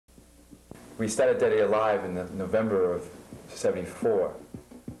we started Dead Air Live in the November of '74,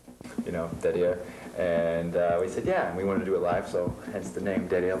 you know, Dead Air. And we said, yeah, and we wanted to do it live, so hence the name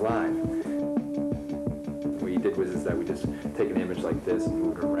Dead Air Live. What we did was that we just take an image like this and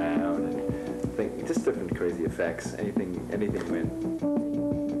move it around and think just different crazy effects. Anything went.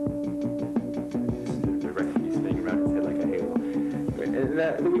 He's spinning around his head like a halo.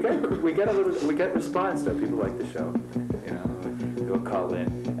 And we got response though. People like the show, you know. They would call in,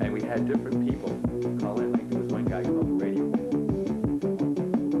 and we had different people call in. Like there was one guy called the radio.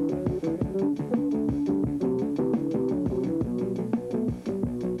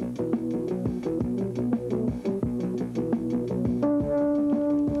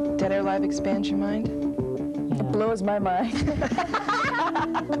 Dead Air Live expands your mind? Yeah. It blows my mind.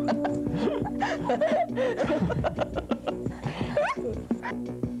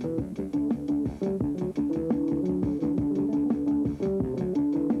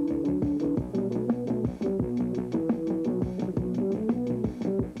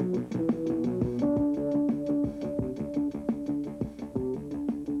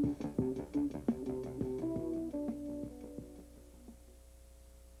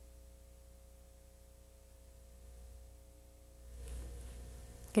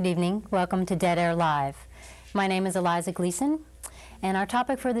 Good evening. Welcome to Dead Air Live. My name is Eliza Gleason, and our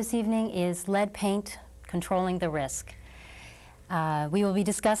topic for this evening is lead paint, controlling the risk. We will be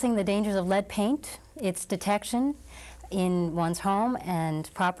discussing the dangers of lead paint, its detection in one's home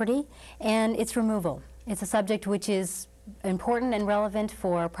and property, and its removal. It's a subject which is important and relevant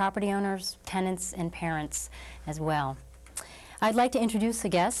for property owners, tenants, and parents as well. I'd like to introduce the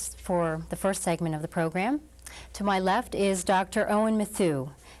guests for the first segment of the program. To my left is Dr. Owen Mithue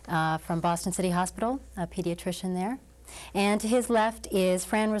from Boston City Hospital, a pediatrician there. And to his left is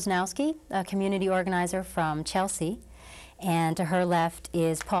Fran Rosnowski, a community organizer from Chelsea. And to her left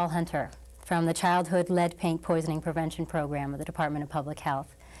is Paul Hunter from the Childhood Lead Paint Poisoning Prevention Program of the Department of Public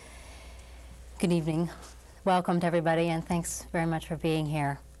Health. Good evening. Welcome to everybody, and thanks very much for being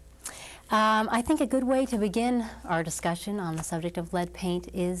here. I think a good way to begin our discussion on the subject of lead paint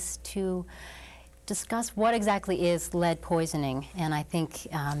is to discuss what exactly is lead poisoning. And I think,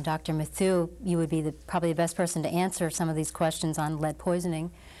 Dr. Mithue, you would be probably the best person to answer some of these questions on lead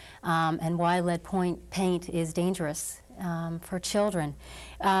poisoning and why lead paint is dangerous for children.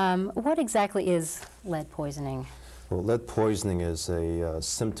 What exactly is lead poisoning? Well, lead poisoning is a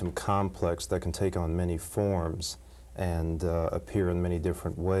symptom complex that can take on many forms and appear in many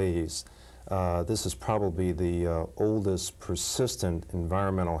different ways. This is probably the oldest persistent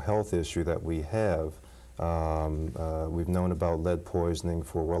environmental health issue that we have. We've known about lead poisoning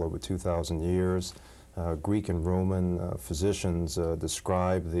for well over 2,000 years. Greek and Roman physicians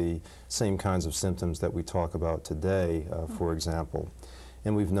describe the same kinds of symptoms that we talk about today, for example.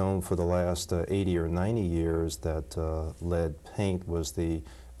 And we've known for the last 80 or 90 years that lead paint was the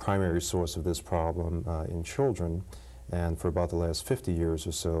primary source of this problem in children. And for about the last 50 years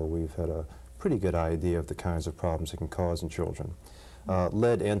or so, we've had a pretty good idea of the kinds of problems it can cause in children.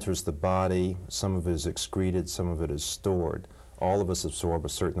 Lead enters the body. Some of it is excreted, some of it is stored. All of us absorb a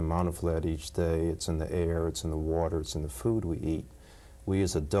certain amount of lead each day. It's in the air, it's in the water, it's in the food we eat. We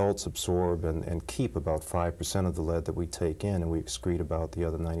as adults absorb and keep about 5% of the lead that we take in, and we excrete about the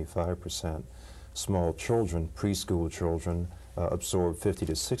other 95%. Small children, preschool children, absorb 50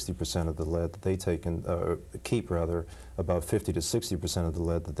 to 60% of the lead that they take in, keep rather, about 50 to 60% of the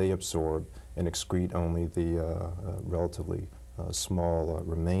lead that they absorb, and excrete only the relatively small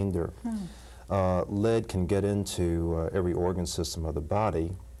remainder. Lead can get into every organ system of the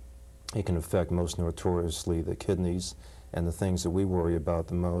body. It can affect most notoriously the kidneys and the things that we worry about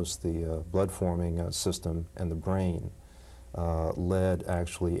the most, the blood-forming system and the brain. Lead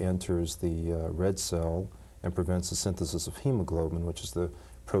actually enters the red cell and prevents the synthesis of hemoglobin, which is the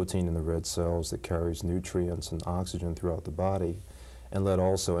protein in the red cells that carries nutrients and oxygen throughout the body. And lead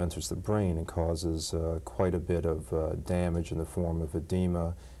also enters the brain and causes quite a bit of damage in the form of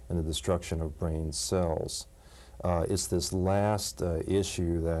edema and the destruction of brain cells. It's this last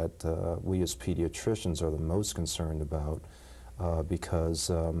issue that we as pediatricians are the most concerned about because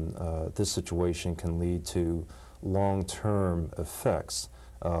this situation can lead to long-term effects.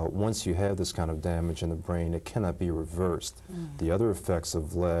 Once you have this kind of damage in the brain, it cannot be reversed. The other effects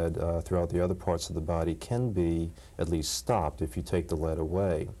of lead throughout the other parts of the body can be at least stopped if you take the lead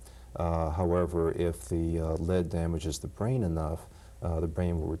away. However, if the lead damages the brain enough, the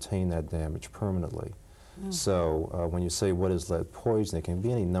brain will retain that damage permanently. So when you say what is lead poisoning, it can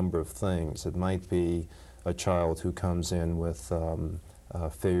be any number of things. It might be a child who comes in with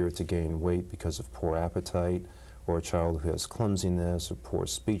failure to gain weight because of poor appetite, or a child who has clumsiness or poor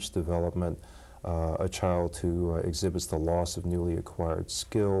speech development, a child who exhibits the loss of newly acquired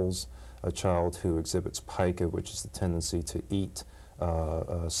skills, a child who exhibits pica, which is the tendency to eat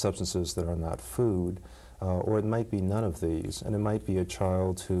substances that are not food, or it might be none of these. And it might be a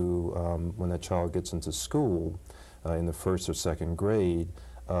child who, when that child gets into school in the 1st or 2nd grade,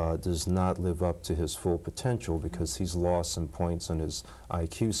 does not live up to his full potential because he's lost some points on his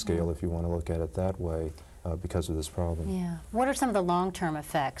IQ scale, if you want to look at it that way, because of this problem. Yeah. What are some of the long-term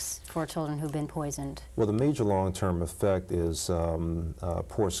effects for children who've been poisoned? Well, the major long-term effect is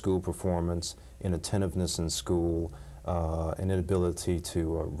poor school performance, inattentiveness in school, an inability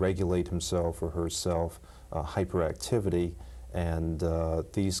to regulate himself or herself, hyperactivity, and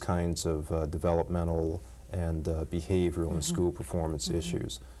these kinds of developmental and behavioral and school performance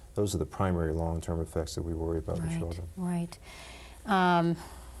issues. Those are the primary long-term effects that we worry about in children. Right.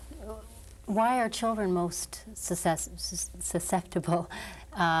 Why are children most susceptible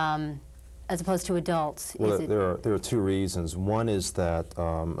as opposed to adults? Well, there are 2 reasons. One is that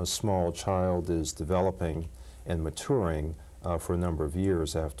a small child is developing and maturing for a number of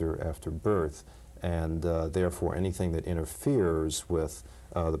years after birth, and therefore anything that interferes with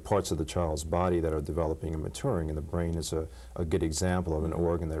the parts of the child's body that are developing and maturing, and the brain is a good example of an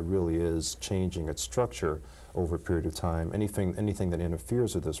organ that really is changing its structure over a period of time. Anything that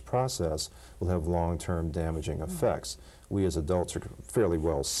interferes with this process will have long-term damaging effects. We as adults are fairly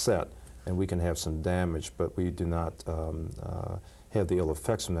well set, and we can have some damage, but we do not have the ill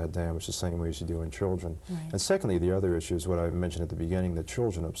effects from that damage the same way as you do in children. Right. And secondly, the other issue is what I mentioned at the beginning, that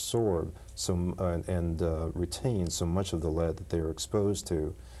children absorb and retain so much of the lead that they are exposed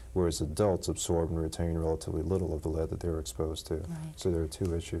to, whereas adults absorb and retain relatively little of the lead that they're exposed to. Right. So there are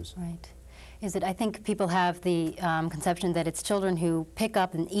 2 issues. Right. I think people have the conception that it's children who pick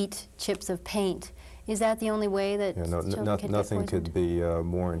up and eat chips of paint. Is that the only way that children can nothing get could be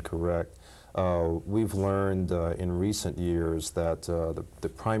more incorrect. We've learned in recent years that the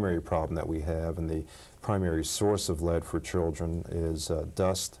primary problem that we have and the primary source of lead for children is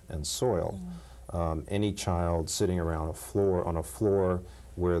dust and soil. Any child sitting around on a floor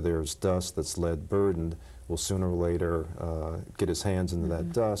where there's dust that's lead burdened will sooner or later get his hands into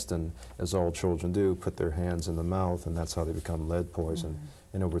that dust, and as all children do, put their hands in the mouth, and that's how they become lead poisoned.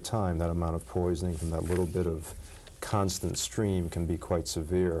 And over time, that amount of poisoning from that little bit of constant stream can be quite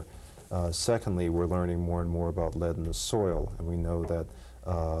severe. Secondly, we're learning more and more about lead in the soil, and we know that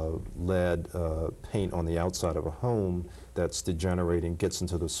lead paint on the outside of a home that's degenerating gets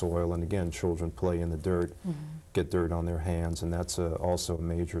into the soil, and again, children play in the dirt, get dirt on their hands, and that's also a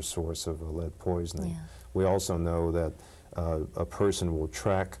major source of lead poisoning. Yeah. We also know that a person will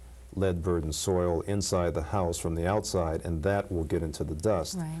track lead-burdened soil inside the house from the outside, and that will get into the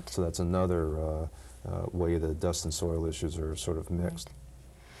dust. Right. So that's another way the dust and soil issues are sort of mixed. Right.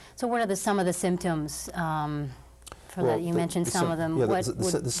 So what are some of the symptoms for that? You mentioned some of them. Yeah,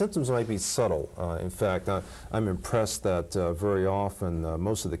 the symptoms might be subtle. In fact, I'm impressed that very often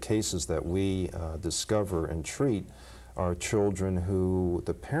most of the cases that we discover and treat are children who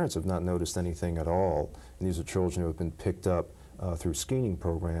the parents have not noticed anything at all. And these are children who have been picked up through screening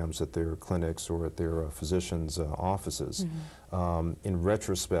programs at their clinics or at their physicians' offices. In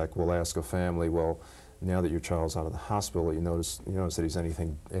retrospect, we'll ask a family, well, now that your child's out of the hospital, you notice that he's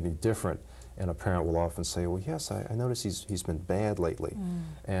any different? And a parent will often say, well, yes, I notice he's been bad lately.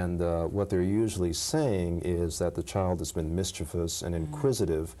 And what they're usually saying is that the child has been mischievous and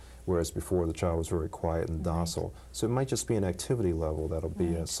inquisitive, whereas before the child was very quiet and docile. So it might just be an activity level that'll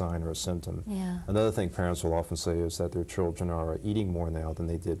be a sign or a symptom. Yeah. Another thing parents will often say is that their children are eating more now than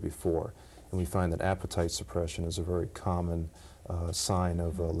they did before. And we find that appetite suppression is a very common sign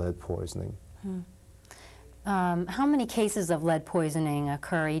of lead poisoning. How many cases of lead poisoning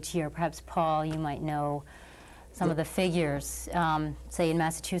occur each year? Perhaps, Paul, you might know some of the figures, say in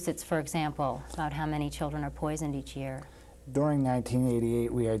Massachusetts, for example, about how many children are poisoned each year. During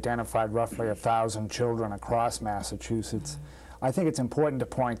 1988, we identified roughly 1,000 children across Massachusetts. I think it's important to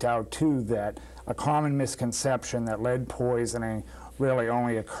point out, too, that a common misconception that lead poisoning really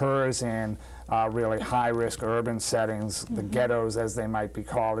only occurs in really high-risk urban settings, the ghettos as they might be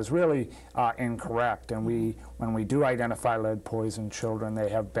called, is really incorrect. And when we do identify lead-poisoned children, they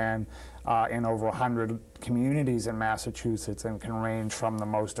have been in over 100 communities in Massachusetts and can range from the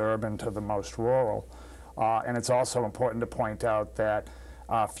most urban to the most rural. And it's also important to point out that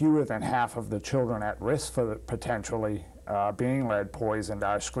fewer than half of the children at risk for potentially being lead poisoned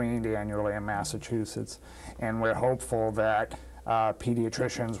are screened annually in Massachusetts. And we're hopeful that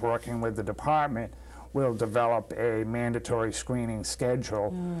pediatricians working with the department we'll develop a mandatory screening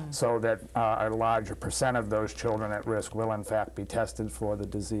schedule so that a larger percent of those children at risk will in fact be tested for the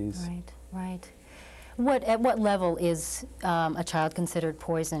disease. Right, right. At what level is a child considered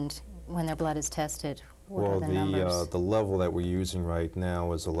poisoned when their blood is tested? What well, are the numbers? The level that we're using right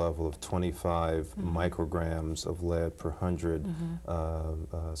now is a level of 25 micrograms of lead per 100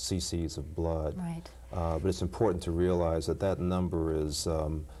 cc's of blood. Right. But it's important to realize that that number is,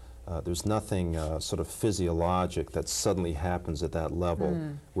 there's nothing sort of physiologic that suddenly happens at that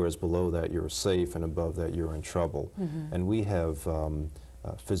level, whereas below that you're safe and above that you're in trouble. And we have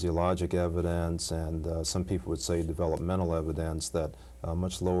physiologic evidence, and some people would say developmental evidence that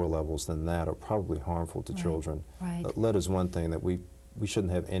much lower levels than that are probably harmful to children. Right. Lead is one thing that we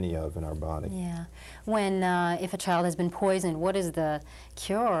shouldn't have any of in our body. Yeah. When, if a child has been poisoned, what is the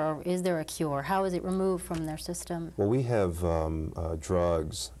cure, or is there a cure? How is it removed from their system? Well, we have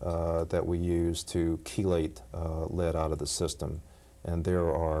drugs that we use to chelate lead out of the system, and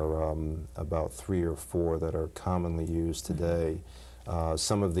there are about 3 or 4 that are commonly used today.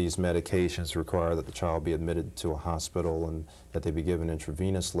 Some of these medications require that the child be admitted to a hospital and that they be given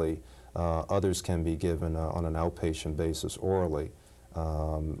intravenously. Others can be given on an outpatient basis orally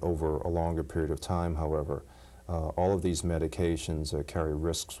over a longer period of time, however. All of these medications carry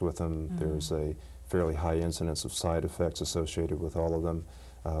risks with them. There's a fairly high incidence of side effects associated with all of them.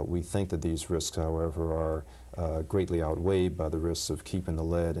 We think that these risks, however, are greatly outweighed by the risks of keeping the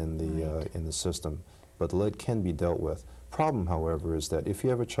lead in the system. But lead can be dealt with. Problem, however, is that if you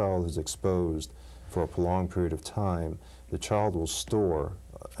have a child who's exposed for a prolonged period of time, the child will store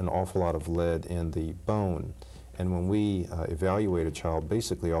an awful lot of lead in the bone. And when we evaluate a child,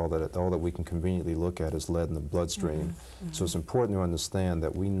 basically all that we can conveniently look at is lead in the bloodstream. So it's important to understand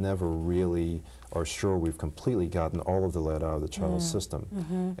that we never really are sure we've completely gotten all of the lead out of the child's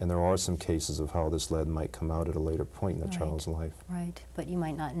system. And there are some cases of how this lead might come out at a later point in the child's life. Right, but you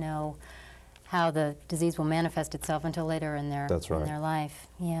might not know how the disease will manifest itself until later in their, in their life.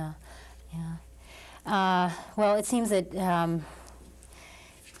 Yeah, yeah. Well, it seems that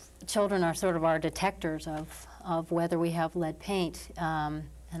children are sort of our detectors of whether we have lead paint. And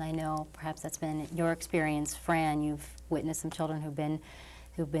I know perhaps that's been your experience, Fran. You've witnessed some children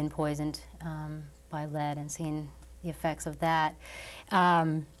who've been poisoned by lead and seen the effects of that.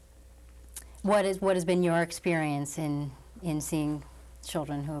 What has been your experience in seeing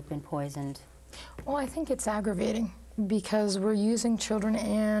children who have been poisoned? Well, I think it's aggravating because we're using children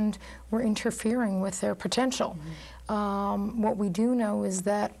and we're interfering with their potential. What we do know is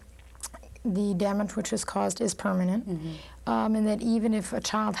that the damage which is caused is permanent, and that even if a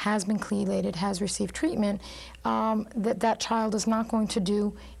child has been chelated, has received treatment, that child is not going to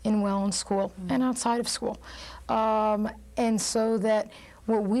do well in school and outside of school. And so that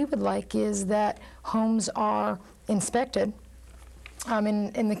what we would like is that homes are inspected.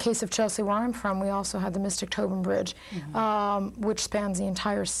 In the case of Chelsea, where I'm from, we also have the Mystic Tobin Bridge, which spans the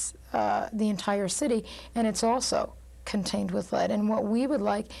entire city, and it's also contained with lead. And what we would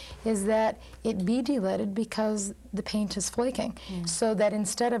like is that it be de-leaded because the paint is flaking, so that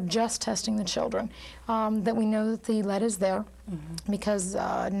instead of just testing the children, that we know that the lead is there, because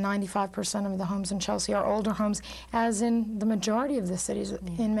 95% of the homes in Chelsea are older homes, as in the majority of the cities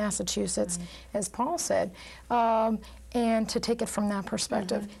in Massachusetts, as Paul said. And to take it from that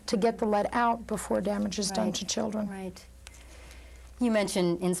perspective, to get the lead out before damage is done to children. Right. You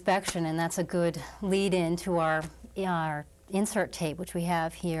mentioned inspection, and that's a good lead-in to our insert tape, which we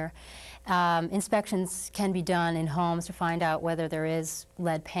have here. Inspections can be done in homes to find out whether there is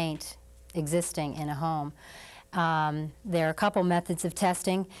lead paint existing in a home. There are a couple methods of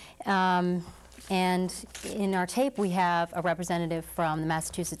testing. And in our tape, we have a representative from the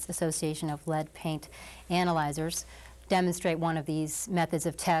Massachusetts Association of Lead Paint Analyzers demonstrate one of these methods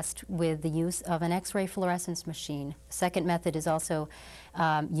of test with the use of an X-ray fluorescence machine. The second method is also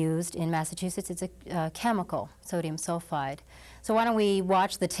used in Massachusetts. It's a chemical, sodium sulfide. So why don't we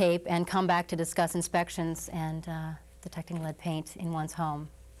watch the tape and come back to discuss inspections and detecting lead paint in one's home.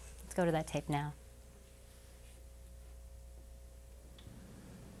 Let's go to that tape now.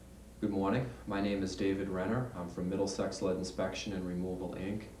 Good morning. My name is David Renner. I'm from Middlesex Lead Inspection and Removal,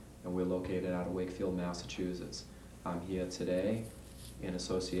 Inc., and we're located out of Wakefield, Massachusetts. I'm here today in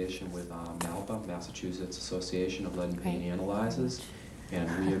association with MALPA, Massachusetts Association of Lead and Paint Analyzers,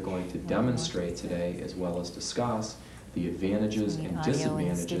 and we are going to demonstrate today, as well as discuss, the advantages and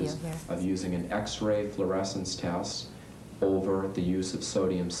disadvantages of using an X-ray fluorescence test over the use of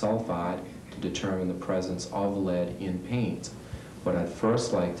sodium sulfide to determine the presence of lead in paint. What I'd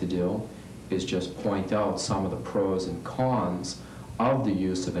first like to do is just point out some of the pros and cons of the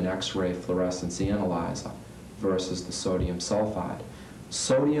use of an X-ray fluorescence analyzer versus the sodium sulfide.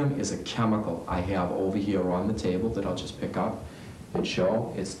 Sodium is a chemical I have over here on the table that I'll just pick up and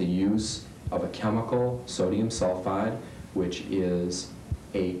show. It's the use of a chemical, sodium sulfide, which is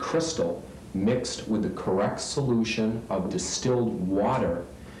a crystal mixed with the correct solution of distilled water.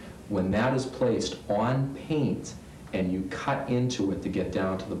 When that is placed on paint and you cut into it to get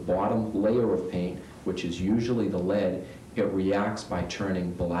down to the bottom layer of paint, which is usually the lead, it reacts by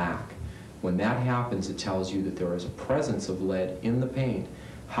turning black. When that happens, it tells you that there is a presence of lead in the paint.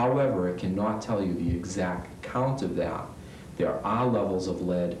 However, it cannot tell you the exact count of that. There are levels of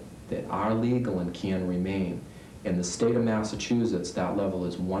lead that are legal and can remain. In the state of Massachusetts, that level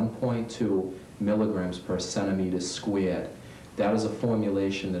is 1.2 milligrams per centimeter squared. That is a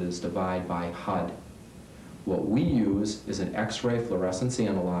formulation that is divided by HUD. What we use is an X-ray fluorescence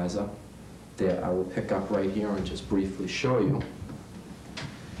analyzer that I will pick up right here and just briefly show you.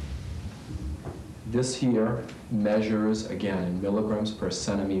 This here measures, again, in milligrams per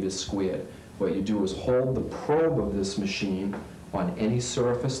centimeter squared. What you do is hold the probe of this machine on any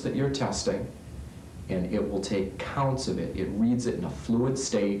surface that you're testing, and it will take counts of it. It reads it in a fluid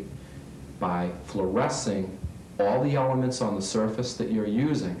state by fluorescing all the elements on the surface that you're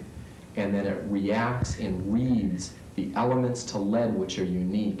using, and then it reacts and reads the elements to lead which are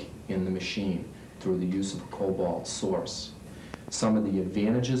unique in the machine through the use of a cobalt source. Some of the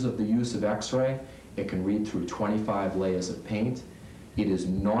advantages of the use of X-ray: it can read through 25 layers of paint. It is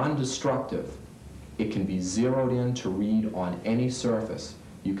non-destructive. It can be zeroed in to read on any surface.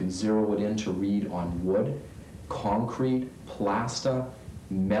 You can zero it in to read on wood, concrete, plaster,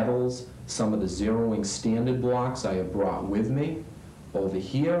 metals. Some of the zeroing standard blocks I have brought with me over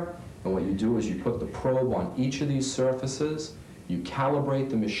here. And what you do is you put the probe on each of these surfaces, you calibrate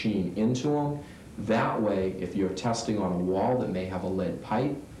the machine into them. That way, if you're testing on a wall that may have a lead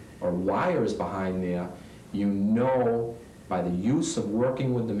pipe or wires behind there, you know by the use of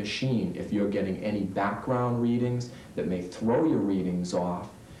working with the machine if you're getting any background readings that may throw your readings off,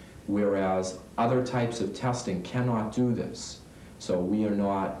 whereas other types of testing cannot do this. So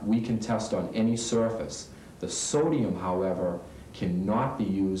we can test on any surface. The sodium, however, cannot be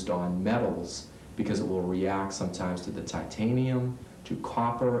used on metals because it will react sometimes to the titanium, to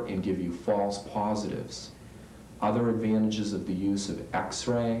copper, and give you false positives. Other advantages of the use of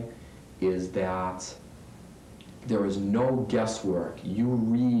X-ray is that there is no guesswork. You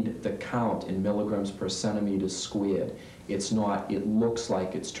read the count in milligrams per centimeter squared. It's not, it looks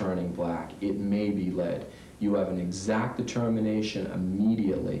like it's turning black. It may be lead. You have an exact determination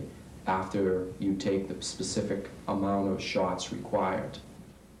immediately after you take the specific amount of shots required.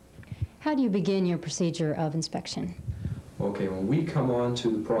 How do you begin your procedure of inspection? Okay, when we come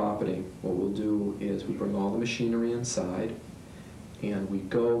onto the property, what we'll do is we bring all the machinery inside, and we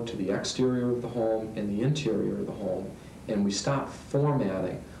go to the exterior of the home and the interior of the home, and we start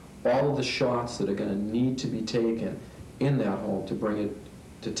formatting all of the shots that are going to need to be taken in that home to bring it,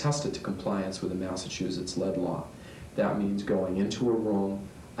 to test it to compliance with the Massachusetts lead law. That means going into a room,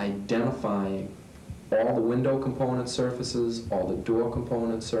 identifying all the window component surfaces, all the door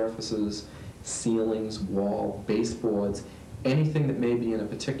component surfaces, ceilings, wall, baseboards, anything that may be in a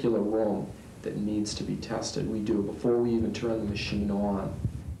particular room that needs to be tested. We do before we even turn the machine on.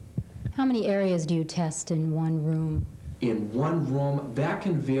 How many areas do you test in one room? In one room, that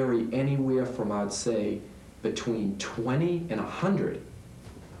can vary anywhere from, I'd say, between 20 and 100.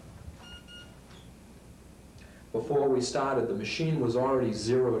 Before we started, the machine was already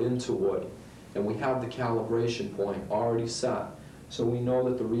zeroed into wood, and we have the calibration point already set. So we know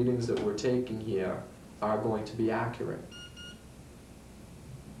that the readings that we're taking here are going to be accurate.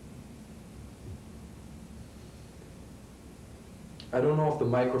 I don't know if the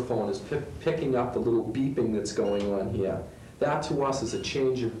microphone is picking up the little beeping that's going on here. That to us is a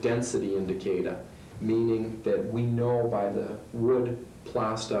change of density indicator, meaning that we know by the wood,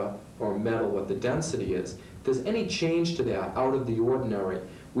 plaster, or metal what the density is. If there's any change to that out of the ordinary,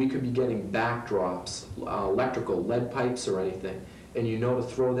 we could be getting backdrops, electrical, lead pipes or anything, and you know to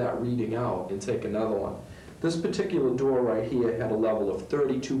throw that reading out and take another one. This particular door right here had a level of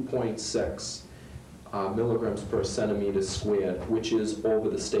 32.6 milligrams per centimeter squared, which is over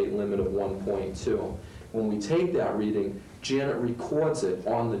the state limit of 1.2. When we take that reading, Janet records it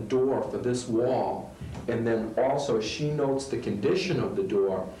on the door for this wall, and then also she notes the condition of the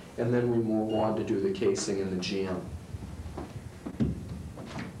door, and then we move on to do the casing and the jamb.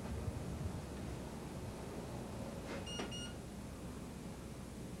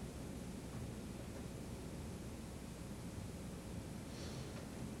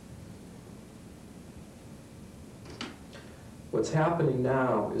 What's happening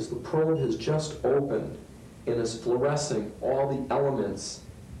now is the probe has just opened and is fluorescing all the elements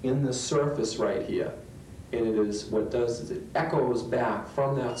in this surface right here. And it is, what it does is it echoes back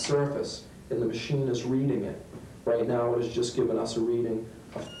from that surface, and the machine is reading it. Right now it has just given us a reading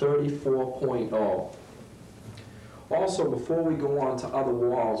of 34.0. Also, before we go on to other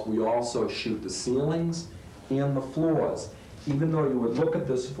walls, we also shoot the ceilings and the floors. Even though you would look at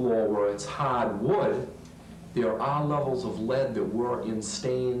this floor where it's hard wood, there are levels of lead that were in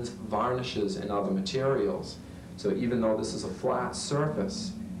stains, varnishes, and other materials. So even though this is a flat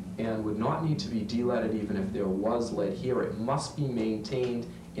surface and would not need to be de-leaded even if there was lead here, it must be maintained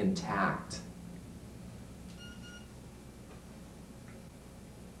intact.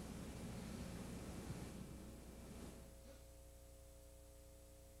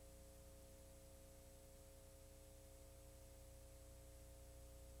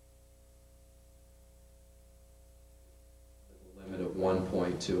 Limit of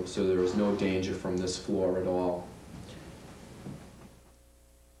 1.2, so there is no danger from this floor at all.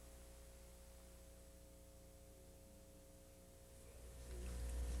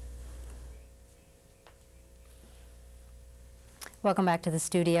 Welcome back to the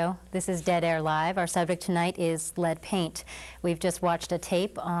studio. This is Dead Air Live. Our subject tonight is lead paint. We've just watched a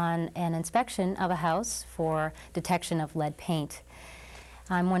tape on an inspection of a house for detection of lead paint.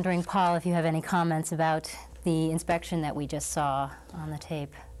 I'm wondering, Paul, if you have any comments about the inspection that we just saw on the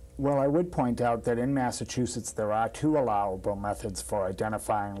tape. Well, I would point out that in Massachusetts there are two allowable methods for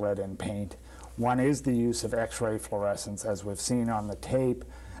identifying lead in paint. One is the use of X-ray fluorescence, as we've seen on the tape.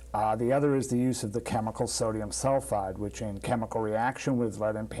 The other is the use of the chemical sodium sulfide, which in chemical reaction with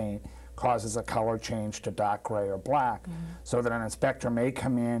lead and paint causes a color change to dark gray or black, so that an inspector may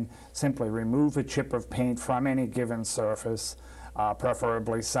come in, simply remove a chip of paint from any given surface,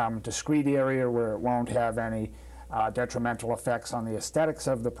 preferably some discrete area where it won't have any detrimental effects on the aesthetics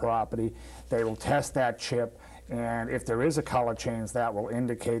of the property. They will test that chip, and if there is a color change, that will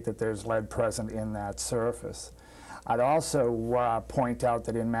indicate that there's lead present in that surface. I'd also point out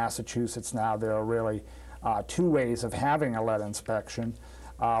that in Massachusetts now there are really two ways of having a lead inspection.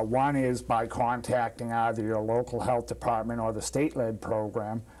 One is by contacting either your local health department or the state lead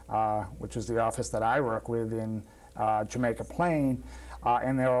program, which is the office that I work with in Jamaica Plain.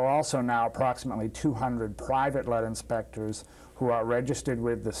 And there are also now approximately 200 private lead inspectors who are registered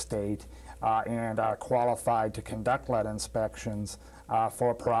with the state and are qualified to conduct lead inspections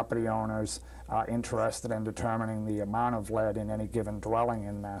for property owners interested in determining the amount of lead in any given dwelling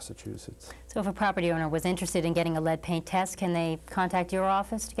in Massachusetts. So if a property owner was interested in getting a lead paint test, can they contact your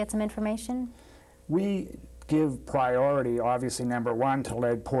office to get some information? We give priority, obviously, number one, to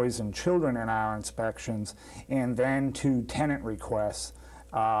lead-poisoned children in our inspections, and then to tenant requests.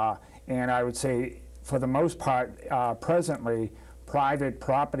 And I would say, for the most part, presently, private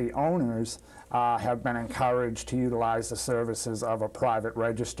property owners have been encouraged to utilize the services of a private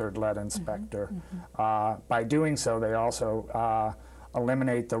registered lead inspector. By doing so, they also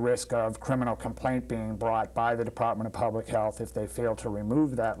eliminate the risk of criminal complaint being brought by the Department of Public Health if they fail to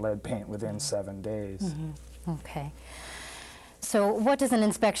remove that lead paint within 7 days. Okay. So what does an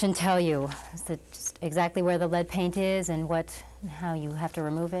inspection tell you? Is it just exactly where the lead paint is and how you have to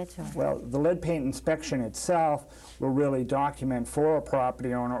remove it? Or? Well, the lead paint inspection itself will really document for a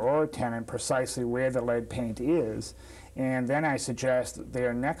property owner or a tenant precisely where the lead paint is. And then I suggest that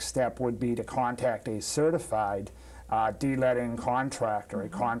their next step would be to contact a certified de-leading contractor, a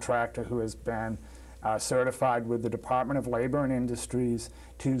contractor who has been certified with the Department of Labor and Industries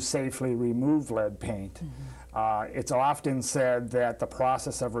to safely remove lead paint. It's often said that the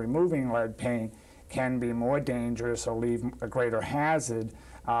process of removing lead paint can be more dangerous or leave a greater hazard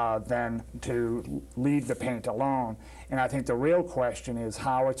than to leave the paint alone. And I think the real question is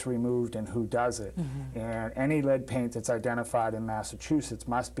how it's removed and who does it. And any lead paint that's identified in Massachusetts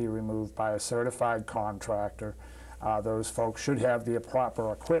must be removed by a certified contractor. Those folks should have the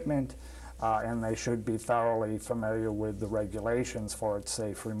proper equipment, and they should be thoroughly familiar with the regulations for its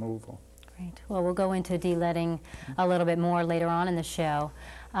safe removal. Great. Well, we'll go into de-leading a little bit more later on in the show.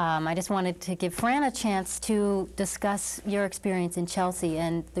 I just wanted to give Fran a chance to discuss your experience in Chelsea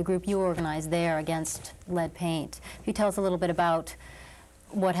and the group you organized there against lead paint. Can you tell us a little bit about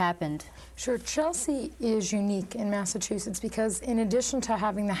what happened? Sure. Chelsea is unique in Massachusetts because in addition to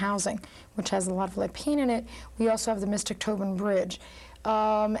having the housing, which has a lot of lead paint in it, we also have the Mystic Tobin Bridge.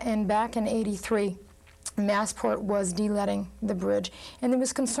 And back in '83, Massport was de-leading the bridge, and there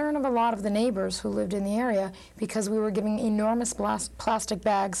was concern of a lot of the neighbors who lived in the area because we were giving enormous plastic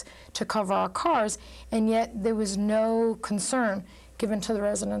bags to cover our cars, and yet there was no concern given to the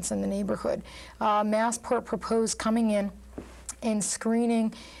residents in the neighborhood. Massport proposed coming in in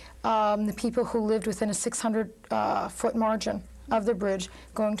screening the people who lived within a 600-foot margin of the bridge,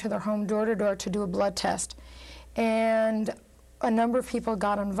 going to their home door to door to do a blood test. And a number of people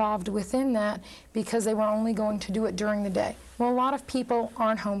got involved within that because they were only going to do it during the day. Well, a lot of people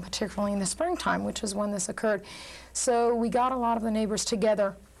aren't home, particularly in the springtime, which is when this occurred. So we got a lot of the neighbors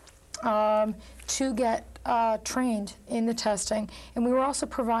together to get trained in the testing, and we were also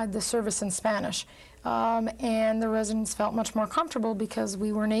provided the service in Spanish. And the residents felt much more comfortable because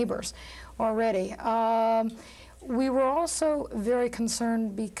we were neighbors already. We were also very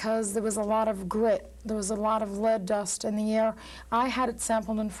concerned because there was a lot of grit. There was a lot of lead dust in the air. I had it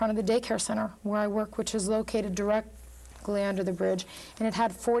sampled in front of the daycare center where I work, which is located directly under the bridge, and it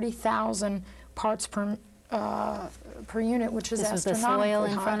had 40,000 parts per unit, which is astronomically high. This was the soil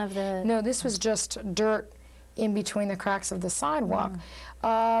in front of the... No, this was just dirt in between the cracks of the sidewalk.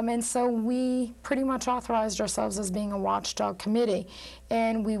 And so we pretty much authorized ourselves as being a watchdog committee,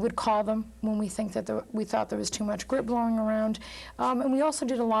 and we would call them when we we thought there was too much grit blowing around. And we also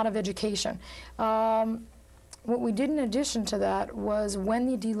did a lot of education. What we did in addition to that was when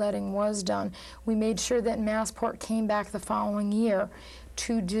the de-leading was done, we made sure that Massport came back the following year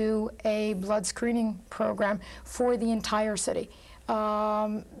to do a blood screening program for the entire city.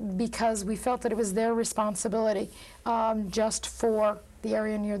 Because we felt that it was their responsibility just for the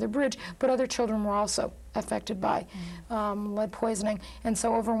area near the bridge, but other children were also affected by lead poisoning. And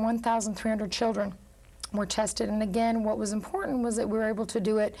so over 1,300 children were tested. And again, what was important was that we were able to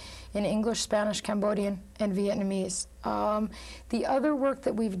do it in English, Spanish, Cambodian, and Vietnamese. The other work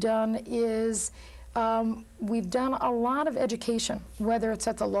that we've done is we've done a lot of education, whether it's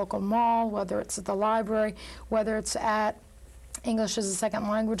at the local mall, whether it's at the library, whether it's at English as a second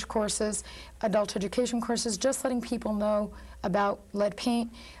language courses, adult education courses, just letting people know about lead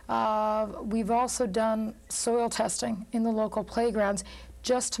paint. We've also done soil testing in the local playgrounds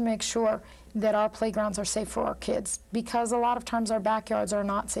just to make sure that our playgrounds are safe for our kids, because a lot of times our backyards are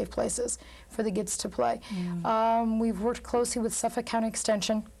not safe places for the kids to play. We've worked closely with Suffolk County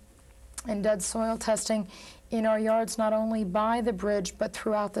Extension and done soil testing in our yards, not only by the bridge but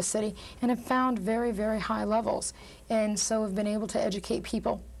throughout the city, and have found very, very high levels, and so have been able to educate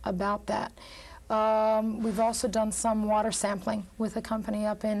people about that. We've also done some water sampling with a company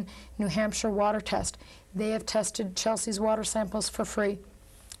up in New Hampshire, Water Test. They have tested Chelsea's water samples for free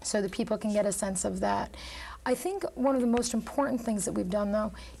so that people can get a sense of that. I think one of the most important things that we've done,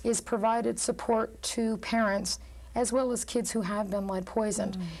 though, is provided support to parents as well as kids who have been lead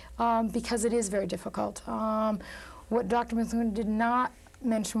poisoned, because it is very difficult. What Dr. Methuen did not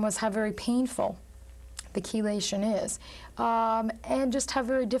mention was how very painful the chelation is, and just how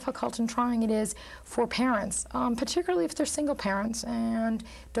very difficult and trying it is for parents, particularly if they're single parents and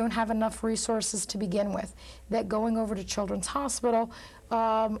don't have enough resources to begin with, that going over to Children's Hospital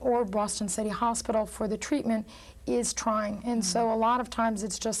or Boston City Hospital for the treatment is trying. And so a lot of times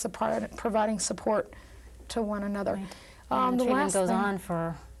it's just providing support to one another. Right. And the treatment goes on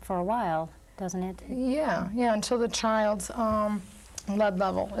for a while, doesn't it? Yeah, until the child's lead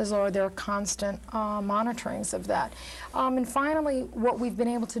level is lower. There are constant monitorings of that. And finally, what we've been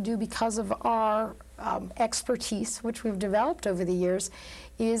able to do because of our expertise, which we've developed over the years,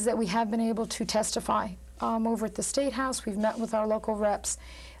 is that we have been able to testify over at the State House. We've met with our local reps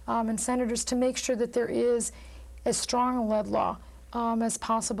and senators to make sure that there is as strong a lead law as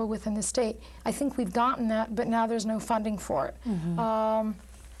possible within the state. I think we've gotten that, but now there's no funding for it.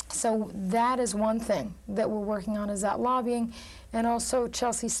 So that is one thing that we're working on, is that lobbying. And also,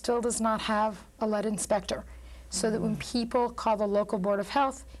 Chelsea still does not have a lead inspector, so that when people call the local Board of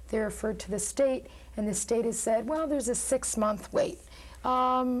Health, they're referred to the state, and the state has said, well, there's a 6-month wait.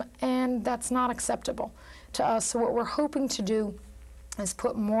 And that's not acceptable to us. So what we're hoping to do is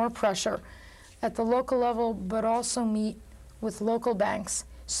put more pressure at the local level, but also meet with local banks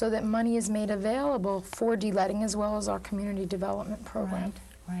so that money is made available for de-leading as well as our community development program.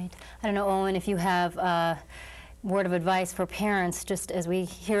 Right. I don't know, Owen, if you have a word of advice for parents, just as we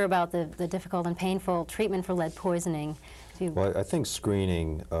hear about the difficult and painful treatment for lead poisoning. Well, I think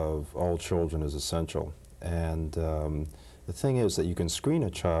screening of all children is essential. And the thing is that you can screen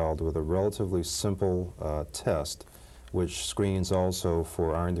a child with a relatively simple test, which screens also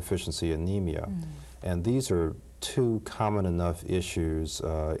for iron deficiency anemia. And these are two common enough issues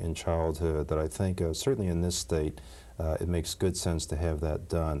in childhood that I think, certainly in this state, it makes good sense to have that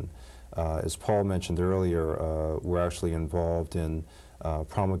done. As Paul mentioned earlier, we're actually involved in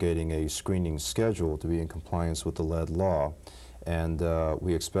promulgating a screening schedule to be in compliance with the lead law. And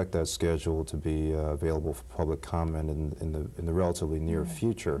we expect that schedule to be available for public comment in the relatively near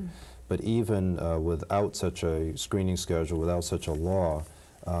future. But even without such a screening schedule, without such a law,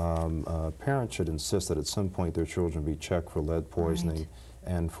 parents should insist that at some point their children be checked for lead poisoning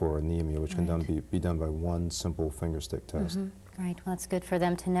and for anemia, which can be done by one simple finger stick test. Right, well, that's good for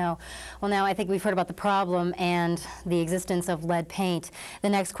them to know. Well, now I think we've heard about the problem and the existence of lead paint. The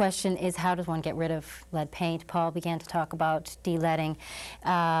next question is, how does one get rid of lead paint? Paul began to talk about de-leading.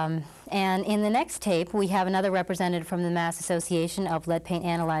 And in the next tape, we have another representative from the Mass Association of Lead Paint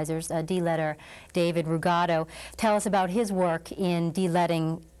Analyzers, de-leader David Rugato, tell us about his work in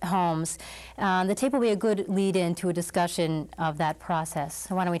de-leading homes. The tape will be a good lead-in to a discussion of that process.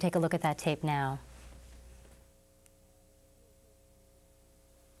 So why don't we take a look at that tape now?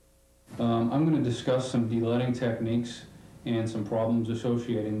 I'm going to discuss some de-leading techniques and some problems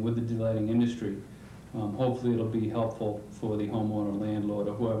associated with the de-leading industry. Hopefully it'll be helpful for the homeowner, landlord,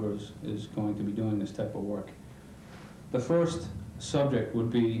 or whoever is going to be doing this type of work. The first subject would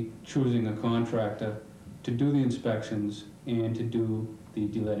be choosing a contractor to do the inspections and to do the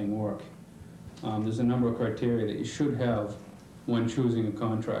de-leading work. There's a number of criteria that you should have when choosing a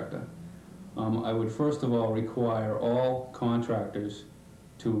contractor. I would first of all require all contractors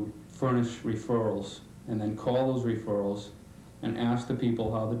to furnish referrals, and then call those referrals and ask the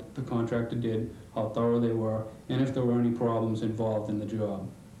people how the contractor did, how thorough they were, and if there were any problems involved in the job.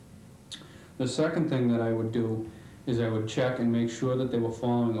 The second thing that I would do is I would check and make sure that they were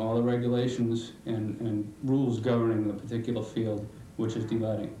following all the regulations and rules governing the particular field, which is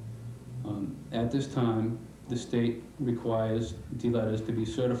de-leading. At this time, the state requires de-leaders to be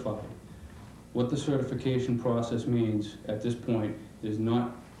certified. What the certification process means at this point is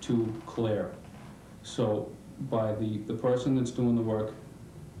not too clear. So by the person that's doing the work,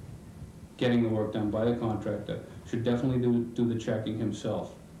 getting the work done by the contractor, should definitely do the checking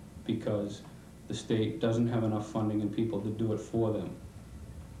himself, because the state doesn't have enough funding and people to do it for them.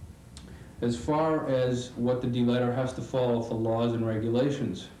 As far as what the de-leader has to follow for laws and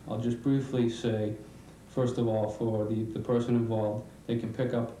regulations, I'll just briefly say, first of all, for the person involved, they can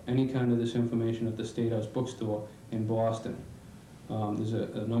pick up any kind of this information at the State House bookstore in Boston. There's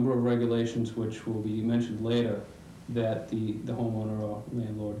a number of regulations which will be mentioned later that the homeowner or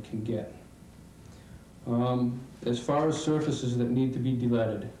landlord can get. As far as surfaces that need to be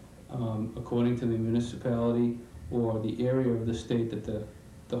de-leaded, according to the municipality or the area of the state that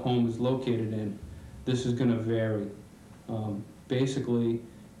the home is located in, this is going to vary. Basically,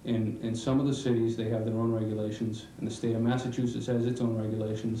 in some of the cities, they have their own regulations, and the state of Massachusetts has its own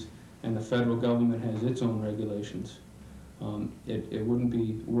regulations, and the federal government has its own regulations. It wouldn't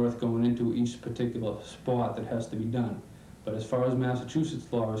be worth going into each particular spot that has to be done. But as far as Massachusetts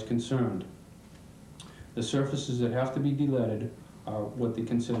law is concerned, the surfaces that have to be de-leaded are what they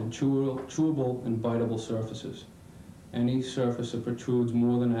consider chewable and biteable surfaces. Any surface that protrudes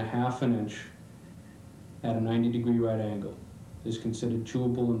more than a ½ inch at a 90-degree right angle is considered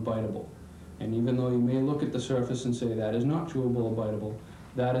chewable and biteable. And even though you may look at the surface and say that is not chewable or biteable,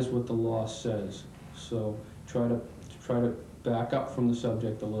 that is what the law says. So try to back up from the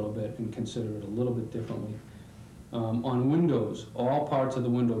subject a little bit and consider it a little bit differently. On windows, all parts of the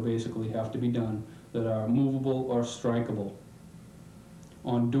window basically have to be done that are movable or strikeable.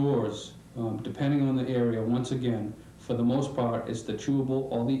 On doors, depending on the area, once again, for the most part, it's the chewable,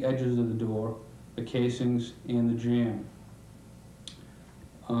 all the edges of the door, the casings, and the jamb.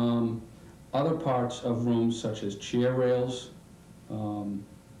 Other parts of rooms, such as chair rails,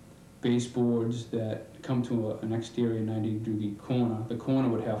 baseboards that come to an exterior 90-degree corner, the corner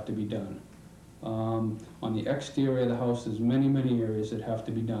would have to be done. On the exterior of the house, there's many areas that have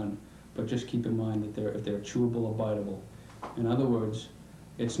to be done, but just keep in mind that if they're chewable or biteable. In other words,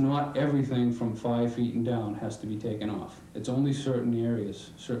 it's not everything from 5 feet and down has to be taken off. It's only certain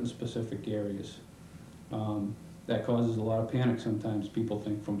areas, certain specific areas. That causes a lot of panic sometimes. People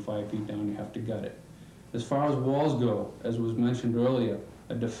think from 5 feet down you have to gut it. As far as walls go, as was mentioned earlier,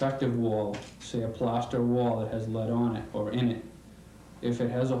 a defective wall, say a plaster wall that has lead on it or in it, if it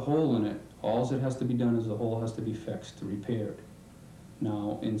has a hole in it, all that has to be done is the hole has to be fixed, repaired.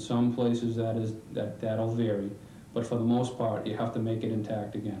 Now, in some places that'll vary, but for the most part, you have to make it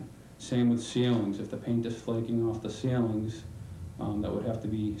intact again. Same with ceilings. If the paint is flaking off the ceilings, that would have to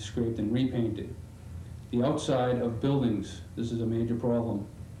be scraped and repainted. The outside of buildings, this is a major problem.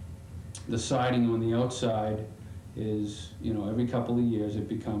 The siding on the outside is, every couple of years it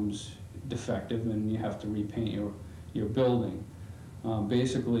becomes defective and you have to repaint your building.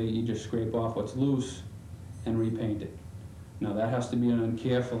 Basically, you just scrape off what's loose and repaint it. Now that has to be done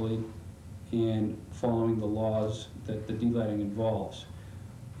carefully and following the laws that the de-leading involves.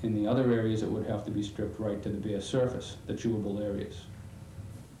 In the other areas, it would have to be stripped right to the bare surface, the chewable areas.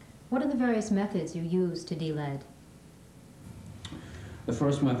 What are the various methods you use to de-lead? The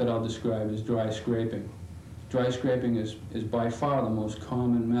first method I'll describe is dry scraping. Dry scraping is by far the most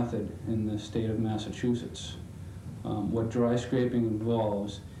common method in the state of Massachusetts. What dry scraping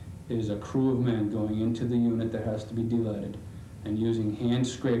involves is a crew of men going into the unit that has to be de-leaded and using hand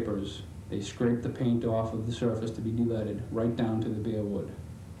scrapers. They scrape the paint off of the surface to be de-leaded right down to the bare wood.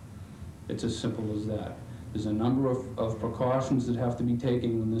 It's as simple as that. There's a number of precautions that have to be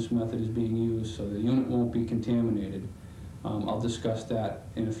taken when this method is being used so the unit won't be contaminated. I'll discuss that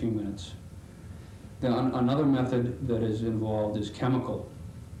in a few minutes. Then another method that is involved is chemical.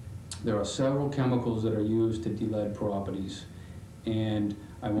 There are several chemicals that are used to de-lead properties, and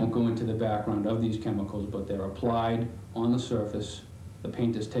I won't go into the background of these chemicals, but they're applied on the surface. The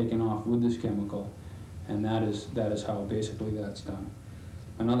paint is taken off with this chemical, and that is how basically that's done.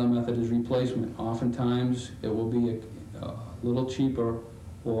 Another method is replacement. Oftentimes it will be a little cheaper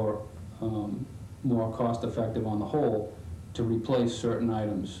or more cost-effective on the whole to replace certain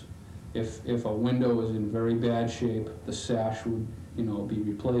items. If a window is in very bad shape, the sash would be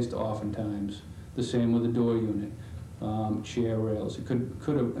replaced oftentimes. The same with the door unit, chair rails. It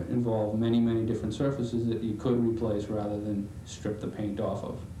could involve many different surfaces that you could replace rather than strip the paint off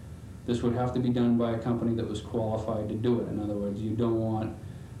of. This would have to be done by a company that was qualified to do it. In other words, you don't want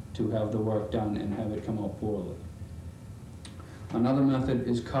to have the work done and have it come out poorly. Another method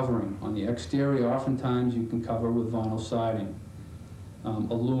is covering. On the exterior, oftentimes you can cover with vinyl siding.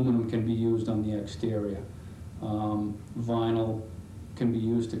 Aluminum can be used on the exterior. Vinyl can be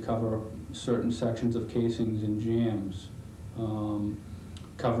used to cover certain sections of casings and jambs.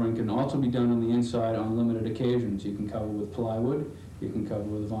 Covering can also be done on the inside on limited occasions. You can cover with plywood, you can cover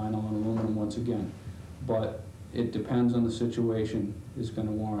with vinyl and aluminum once again. But it depends on the situation is going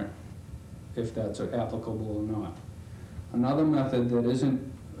to warrant if that's applicable or not. Another method that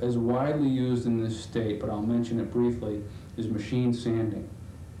isn't as widely used in this state, but I'll mention it briefly, is machine sanding.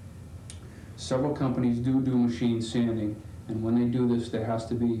 Several companies do machine sanding, and when they do this, there has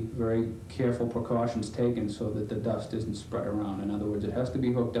to be very careful precautions taken so that the dust isn't spread around. In other words, it has to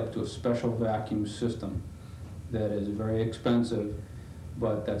be hooked up to a special vacuum system that is very expensive,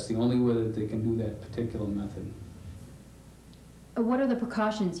 but that's the only way that they can do that particular method. What are the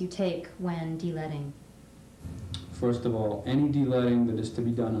precautions you take when de-leading? First of all, any de-leading that is to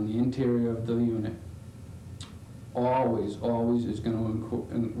be done on the interior of the unit always is going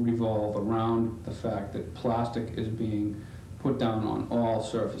to revolve around the fact that plastic is being put down on all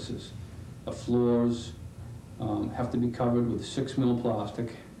surfaces. The floors have to be covered with 6mm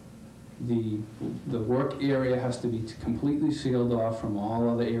plastic. The work area has to be completely sealed off from all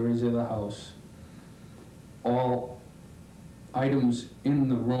other areas of the house. All items in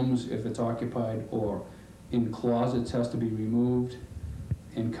the rooms, if it's occupied, or in closets, has to be removed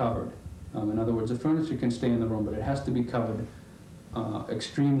and covered. In other words, the furniture can stay in the room, but it has to be covered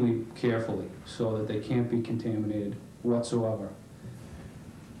extremely carefully so that they can't be contaminated whatsoever.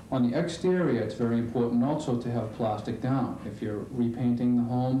 On the exterior, it's very important also to have plastic down. If you're repainting the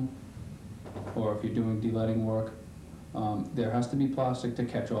home or if you're doing de-leading work, there has to be plastic to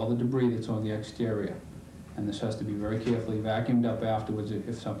catch all the debris that's on the exterior. And this has to be very carefully vacuumed up afterwards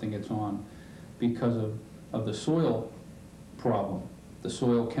if something gets on because of the soil problem. The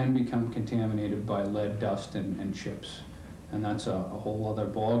soil can become contaminated by lead, dust, and chips. And that's a whole other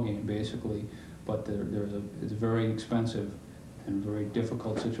ballgame, basically. But it's a very expensive and very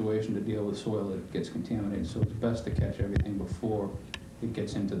difficult situation to deal with soil that gets contaminated. So it's best to catch everything before it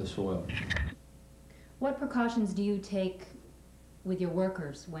gets into the soil. What precautions do you take with your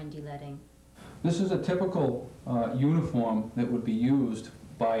workers when de-leading? This is a typical uniform that would be used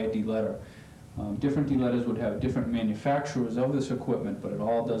by a de-leader. Different de-leaders would have different manufacturers of this equipment, but it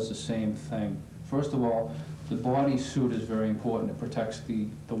all does the same thing. First of all, the body suit is very important. It protects the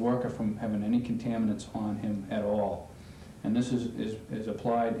worker from having any contaminants on him at all. And this is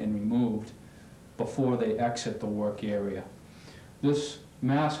applied and removed before they exit the work area. This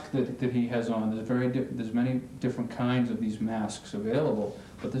mask that he has on, there's many different kinds of these masks available,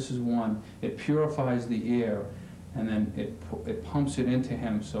 but this is one. It purifies the air, and then it pumps it into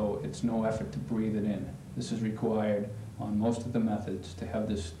him so it's no effort to breathe it in. This is required on most of the methods to have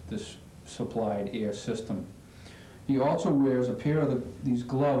this supplied air system. He also wears a pair of these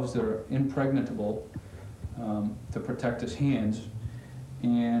gloves that are impregnable to protect his hands,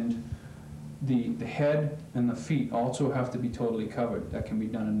 and the head and the feet also have to be totally covered. That can be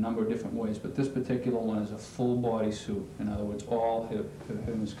done in a number of different ways, but this particular one is a full body suit. In other words, all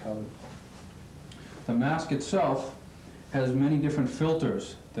him is covered. The mask itself has many different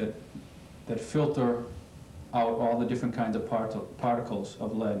filters that filter out all the different kinds of particles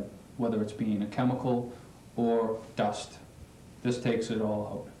of lead whether it's being a chemical or dust. This takes it all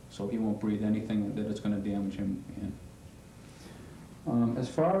out, so he won't breathe anything that is going to damage him in. As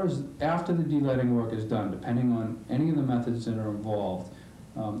far as after the de-leading work is done, depending on any of the methods that are involved,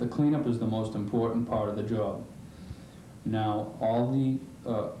 the cleanup is the most important part of the job. Now, all the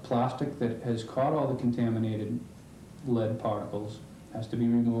plastic that has caught all the contaminated lead particles has to be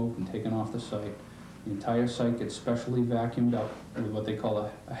removed and taken off the site. The entire site gets specially vacuumed up with what they call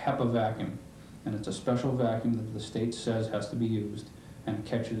a HEPA vacuum. And it's a special vacuum that the state says has to be used, and it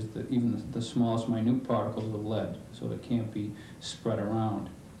catches even the smallest minute particles of lead, so it can't be spread around.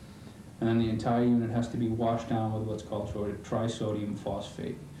 And then the entire unit has to be washed down with what's called trisodium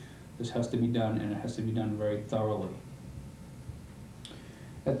phosphate. This has to be done, and it has to be done very thoroughly.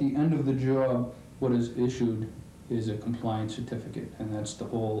 At the end of the job, what is issued is a compliance certificate, and that's the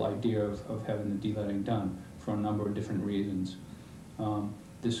whole idea of having the de-leading done for a number of different reasons.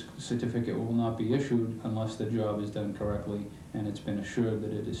 This certificate will not be issued unless the job is done correctly and it's been assured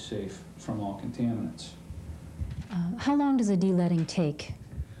that it is safe from all contaminants. How long does a de-leading take?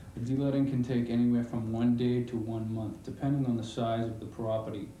 The de-leading can take anywhere from 1 day to 1 month, depending on the size of the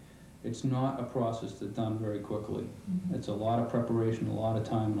property. It's not a process that's done very quickly. It's a lot of preparation, a lot of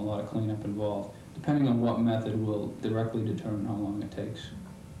time, and a lot of cleanup involved. Depending on what method will directly determine how long it takes.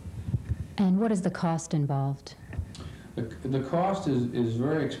 And what is the cost involved? The cost is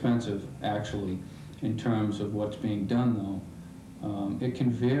very expensive, actually, in terms of what's being done, though. It can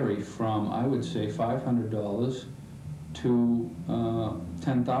vary from, I would say, $500 to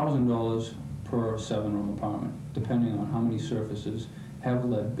 $10,000 per 7-room apartment, depending on how many surfaces have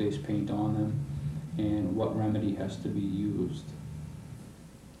lead-based paint on them and what remedy has to be used.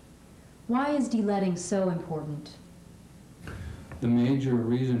 Why is de-leading so important? The major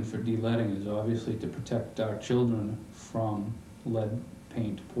reason for de-leading is obviously to protect our children from lead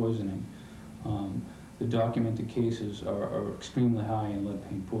paint poisoning. The documented cases are extremely high in lead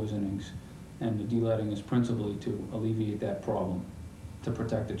paint poisonings, and the de-leading is principally to alleviate that problem, to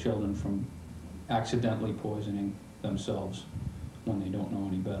protect the children from accidentally poisoning themselves when they don't know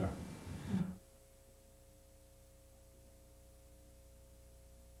any better.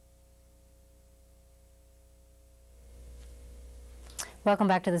 Welcome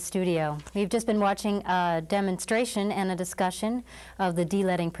back to the studio. We've just been watching a demonstration and a discussion of the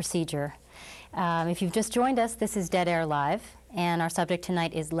de-leading procedure. If you've just joined us, this is Dead Air Live, and our subject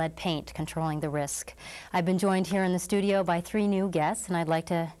tonight is lead paint, controlling the risk. I've been joined here in the studio by 3 new guests, and I'd like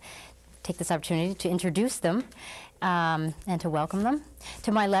to take this opportunity to introduce them and to welcome them.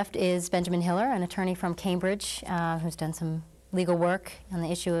 To my left is Benjamin Hiller, an attorney from Cambridge who's done some legal work on the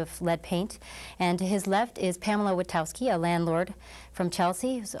issue of lead paint. And to his left is Pamela Witowski, a landlord from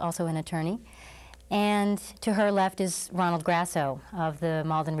Chelsea, who's also an attorney. And to her left is Ronald Grasso of the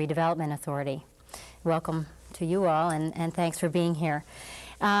Malden Redevelopment Authority. Welcome to you all, and thanks for being here.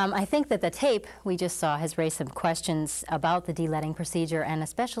 I think that the tape we just saw has raised some questions about the de-leading procedure, and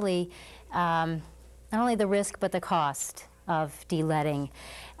especially not only the risk but the cost of de-leading.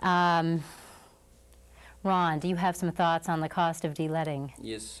 Ron, do you have some thoughts on the cost of de-leading?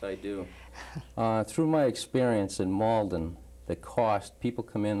 Yes, I do. Through my experience in Malden, the cost, people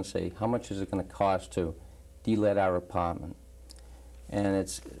come in and say, how much is it going to cost to de-lead our apartment? And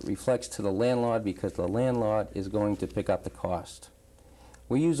it reflects to the landlord because the landlord is going to pick up the cost.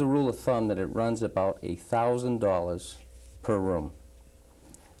 We use a rule of thumb that it runs about $1,000 per room.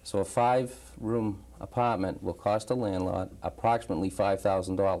 So a 5-room apartment will cost a landlord approximately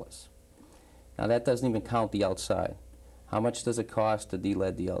 $5,000. Now that doesn't even count the outside. How much does it cost to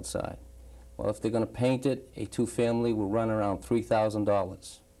de-lead the outside? Well, if they're going to paint it, a 2-family will run around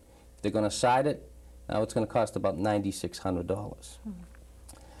 $3,000. If they're going to side it, now it's going to cost about $9,600.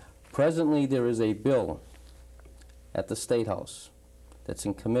 Presently, there is a bill at the State House that's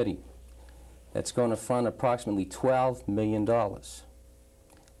in committee that's going to fund approximately $12 million.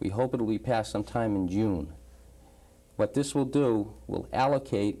 We hope it will be passed sometime in June. What this will do will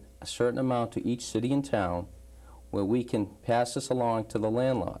allocate a certain amount to each city and town where we can pass this along to the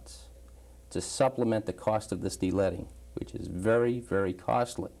landlords to supplement the cost of this de-leading, which is very, very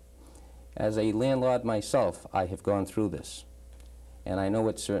costly. As a landlord myself, I have gone through this, and I know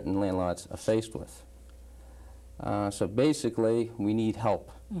what certain landlords are faced with. So basically, we need help.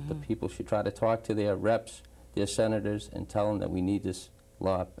 The people should try to talk to their reps, their senators, and tell them that we need this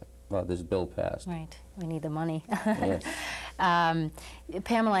law, this bill passed. Right, we need the money. Yes.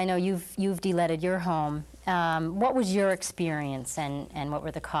 Pamela, I know you've de-leaded your home. What was your experience, and what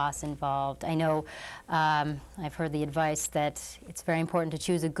were the costs involved? I know I've heard the advice that it's very important to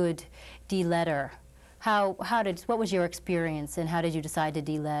choose a good de-leader What was your experience, and how did you decide to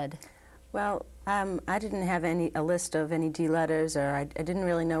de-lead? Well, I didn't have a list of any D-letters, or I didn't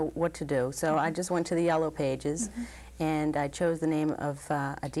really know what to do. So I just went to the Yellow Pages, and I chose the name of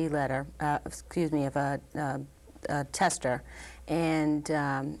a D-letter, excuse me, of a tester, and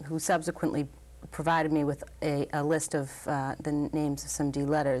who subsequently provided me with a list of the names of some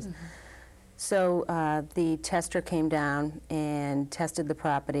D-letters. So the tester came down and tested the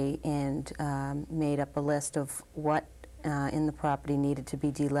property and made up a list of what in the property needed to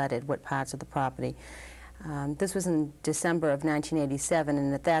be de-leaded, what parts of the property. This was in December of 1987,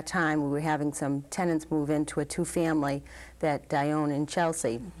 and at that time we were having some tenants move into a two-family that I own in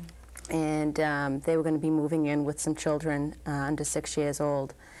Chelsea. And they were going to be moving in with some children under 6 years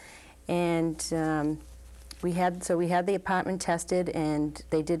old. And we had the apartment tested, and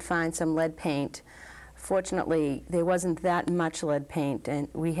they did find some lead paint. Fortunately, there wasn't that much lead paint, and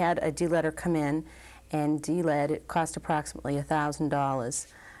we had a de-leader come in and de-lead. It cost approximately $1,000,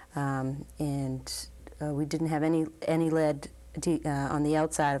 and we didn't have any lead on the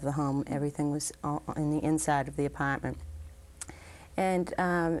outside of the home. Everything was all in the inside of the apartment. And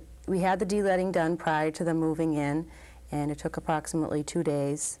we had the de-leading done prior to them moving in, and it took approximately 2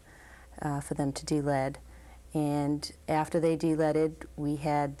 days for them to de-lead. And after they de-leaded, we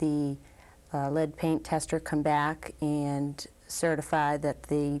had the lead paint tester come back and certify that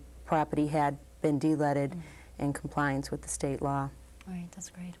the property had been de-leaded in compliance with the state law. All right, that's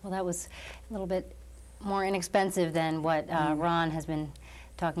great. Well, that was a little bit more inexpensive than what Ron has been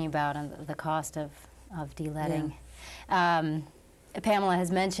talking about on the cost of de-leading. Yeah. Pamela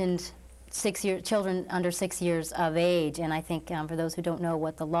has mentioned children under 6 years of age, and I think for those who don't know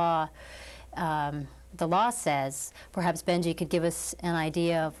what the law says, perhaps Benji could give us an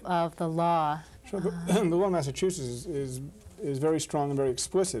idea of the law. Sure. The law in Massachusetts is very strong and very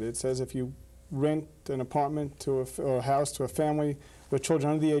explicit. It says if you rent an apartment or a house to a family with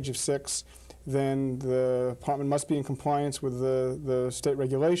children under the age of 6, then the apartment must be in compliance with the state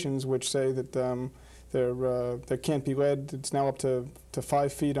regulations, which say that there can't be lead. It's now up to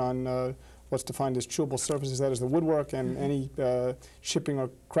 5 feet on what's defined as chewable surfaces, that is the woodwork, and any chipping or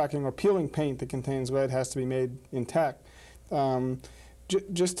cracking or peeling paint that contains lead has to be made intact.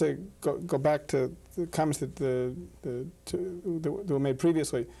 Just to go back to the comments that were made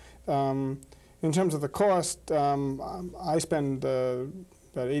previously, in terms of the cost, I spend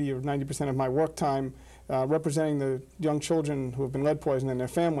about 80 or 90% of my work time representing the young children who have been lead poisoned and their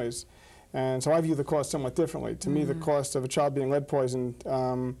families. And so I view the cost somewhat differently. To me, the cost of a child being lead poisoned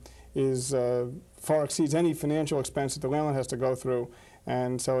far exceeds any financial expense that the landlord has to go through.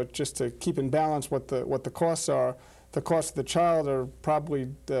 And so it's just to keep in balance what the costs are. The costs of the child are probably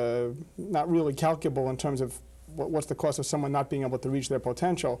not really calculable in terms of what's the cost of someone not being able to reach their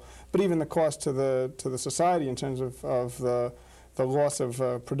potential, but even the cost to the society in terms of the loss of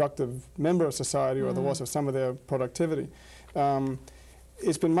a productive member of society or the loss of some of their productivity.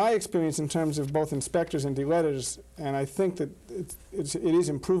 It's been my experience in terms of both inspectors and de-leaders, and I think that it is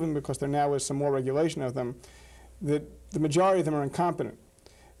improving because there now is some more regulation of them, that the majority of them are incompetent,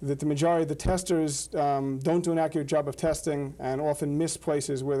 that the majority of the testers don't do an accurate job of testing and often miss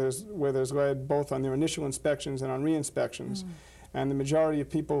places where there's lead, both on their initial inspections and on re-inspections. And the majority of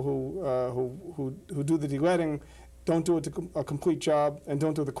people who do the de-leading don't do a complete job and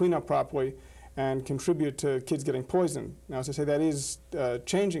don't do the cleanup properly, and contribute to kids getting poisoned. Now, as I say, that is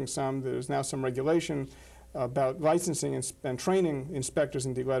changing some. There's now some regulation about licensing and training inspectors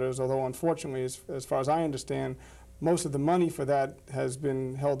and de-leaders, although unfortunately, as far as I understand, most of the money for that has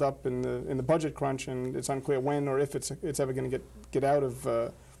been held up in the budget crunch, and it's unclear when or if it's ever going to get out of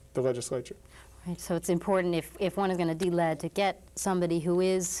the legislature. Right, so it's important if one is going to de-lead to get somebody who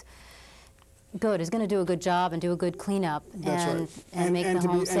is good, is going to do a good job and do a good cleanup and make the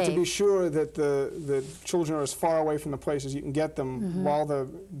home safe. And to be sure that the children are as far away from the place as you can get them while the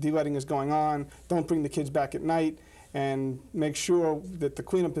de-leading is going on. Don't bring the kids back at night, and make sure that the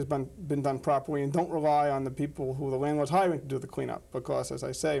cleanup has been done properly, and don't rely on the people who the landlord's hiring to do the cleanup, because, as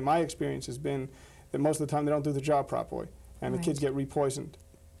I say, my experience has been that most of the time they don't do the job properly, and the kids get re-poisoned.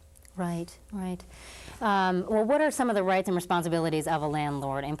 Right, right. Well, what are some of the rights and responsibilities of a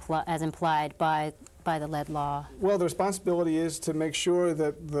landlord as implied by the lead law? Well, the responsibility is to make sure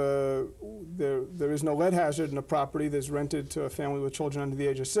that there is no lead hazard in a property that's rented to a family with children under the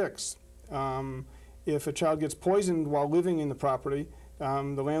age of 6. If a child gets poisoned while living in the property,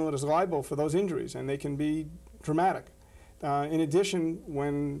 the landlord is liable for those injuries, and they can be traumatic. In addition,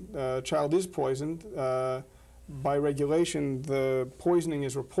 when a child is poisoned, by regulation, the poisoning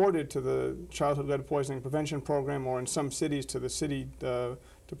is reported to the Childhood Lead Poisoning Prevention Program, or in some cities to the city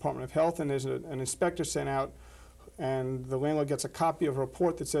Department of Health, and there's an inspector sent out, and the landlord gets a copy of a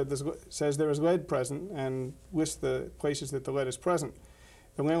report that says there is lead present and lists the places that the lead is present.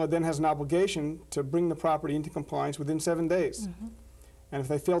 The landlord then has an obligation to bring the property into compliance within 7 days. And if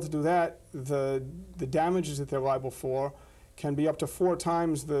they fail to do that, the damages that they're liable for can be up to 4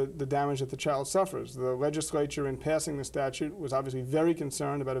 times the damage that the child suffers. The legislature, in passing the statute, was obviously very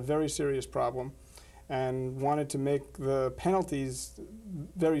concerned about a very serious problem and wanted to make the penalties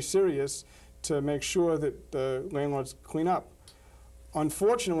very serious to make sure that the landlords clean up.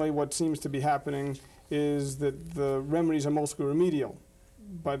 Unfortunately, what seems to be happening is that the remedies are mostly remedial.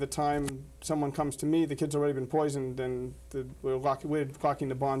 By the time someone comes to me, the kid's already been poisoned, and we're locking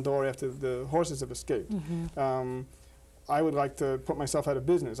the barn door after the horses have escaped. I would like to put myself out of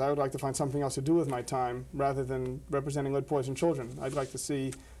business. I would like to find something else to do with my time rather than representing lead-poisoned children. I'd like to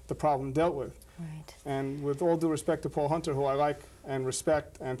see the problem dealt with. Right. And with all due respect to Paul Hunter, who I like and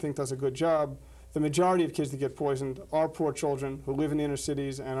respect and think does a good job, the majority of kids that get poisoned are poor children who live in the inner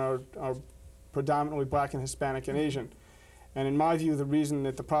cities and are predominantly Black and Hispanic and Asian. And in my view, the reason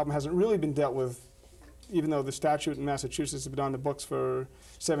that the problem hasn't really been dealt with, even though the statute in Massachusetts has been on the books for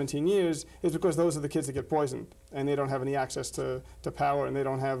 17 years, is because those are the kids that get poisoned, and they don't have any access to power, and they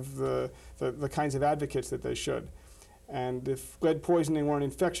don't have the kinds of advocates that they should. And if lead poisoning were an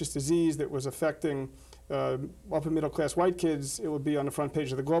infectious disease that was affecting upper middle class white kids, it would be on the front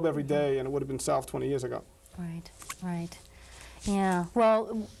page of the Globe every day, and it would have been solved 20 years ago. Right, right. Yeah,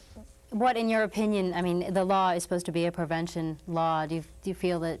 well, what, in your opinion, I mean, the law is supposed to be a prevention law. Do you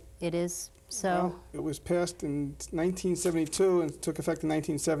feel that it is so? Well, it was passed in 1972 and took effect in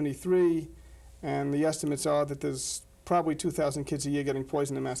 1973, and the estimates are that there's probably 2,000 kids a year getting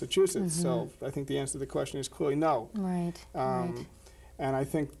poisoned in Massachusetts. So I think the answer to the question is clearly no. Right, right. And I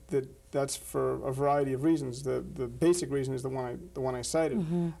think that that's for a variety of reasons. The basic reason is the one I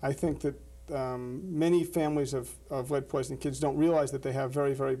cited. I think that many families of lead poisoning kids don't realize that they have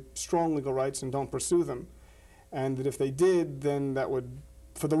very, very strong legal rights and don't pursue them. And that if they did, then that would,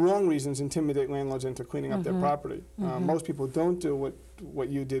 for the wrong reasons, intimidate landlords into cleaning up their property. Most people don't do what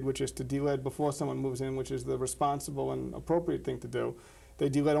you did, which is to de-lead before someone moves in, which is the responsible and appropriate thing to do. They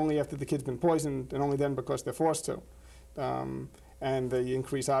de-lead only after the kid's been poisoned, and only then because they're forced to. And they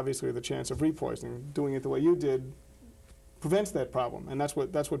increase, obviously, the chance of repoisoning. Doing it the way you did prevents that problem, and that's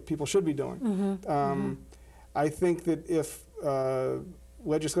what people should be doing. I think that if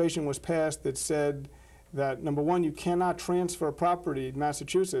legislation was passed that said that, number one, you cannot transfer property in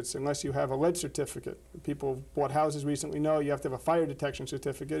Massachusetts unless you have a lead certificate. People bought houses recently know you have to have a fire detection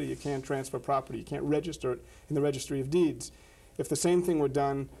certificate, or you can't transfer property. You can't register it in the Registry of Deeds. If the same thing were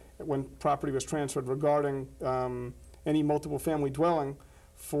done when property was transferred regarding any multiple family dwelling,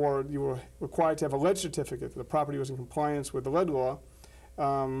 you were required to have a lead certificate, the property was in compliance with the lead law,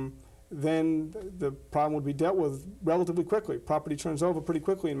 then the problem would be dealt with relatively quickly. Property turns over pretty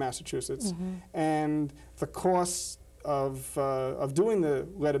quickly in Massachusetts, and the costs of doing the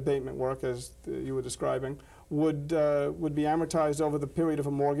lead abatement work, as you were describing, would be amortized over the period of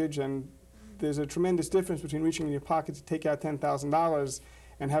a mortgage. And there's a tremendous difference between reaching in your pocket to take out $10,000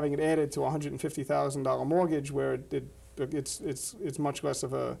 and having it added to a $150,000 mortgage, where it's much less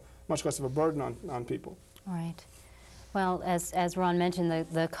of a burden on people. Right. Well, as Ron mentioned,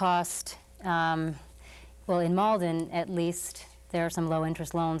 the cost, well, in Malden, at least, there are some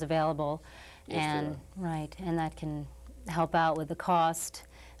low-interest loans available. Yes, and right, and that can help out with the cost.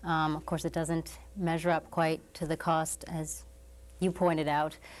 Of course, it doesn't measure up quite to the cost, as you pointed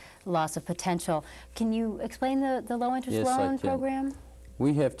out, loss of potential. Can you explain the low-interest loan program?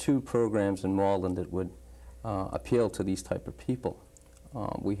 We have 2 programs in Malden that would appeal to these type of people.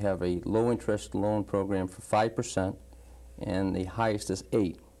 We have a low-interest loan program for 5%, and the highest is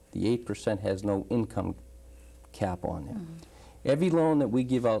 8%. The 8% has no income cap on it. Every loan that we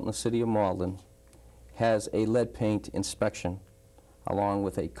give out in the city of Malden has a lead paint inspection along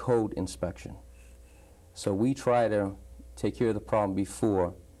with a code inspection. So we try to take care of the problem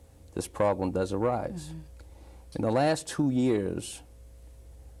before this problem does arise. In the last 2 years,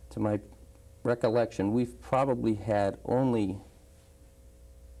 to my recollection, we've probably had only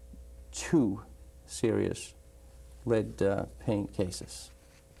 2 serious lead paint cases,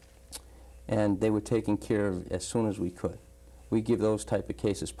 and they were taken care of as soon as we could. We give those type of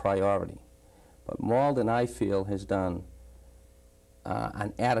cases priority. But Malden, I feel, has done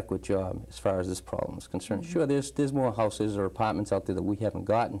an adequate job as far as this problem is concerned. Sure, there's more houses or apartments out there that we haven't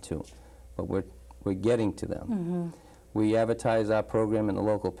gotten to, but we're getting to them. We advertise our program in the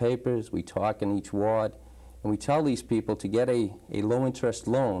local papers, we talk in each ward, and we tell these people to get a low-interest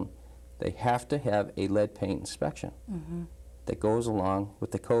loan, they have to have a lead paint inspection. that goes along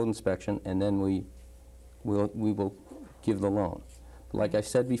with the code inspection, and then we will give the loan. Like I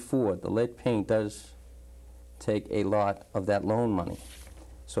said before, the lead paint does take a lot of that loan money.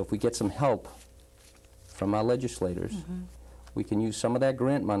 So if we get some help from our legislators, we can use some of that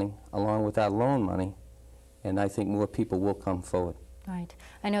grant money along with our loan money, and I think more people will come forward. Right.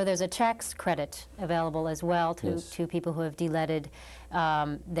 I know there's a tax credit available as well to, Yes. to people who have de-leaded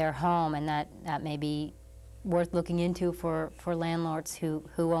their home, and that may be worth looking into for landlords who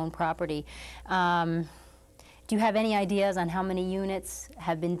own property. Do you have any ideas on how many units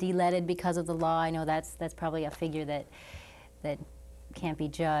have been de-leaded because of the law? I know that's probably a figure that can't be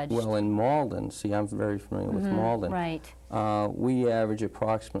judged. Well, in Malden, see, I'm very familiar with Malden. Right. We average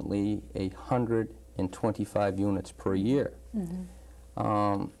approximately 125 units per year.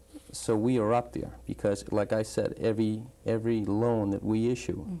 So we are up there because, like I said, every loan that we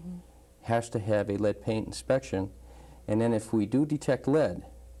issue has to have a lead paint inspection, and then if we do detect lead,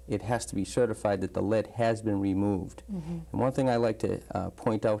 it has to be certified that the lead has been removed. And one thing I like to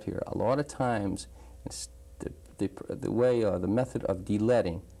point out here, a lot of times it's the way or the method of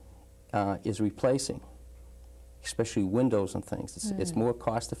de-leading is replacing, especially windows and things. It's more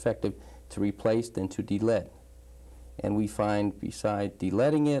cost effective to replace than to de-lead. And we find beside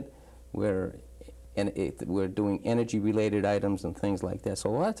de-leading it, we're doing energy-related items and things like that. So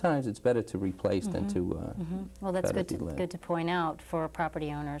a lot of times it's better to replace than to Well, that's better good to point out for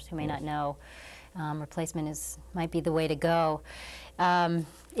property owners who may not know. Replacement might be the way to go.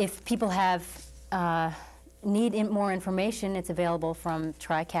 If people have need more information, it's available from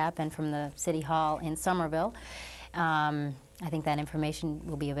TRICAP and from the City Hall in Somerville. I think that information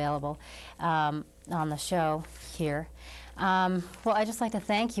will be available on the show here. Well, I'd just like to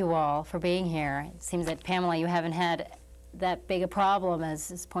thank you all for being here. It seems that, Pamela, you haven't had that big a problem,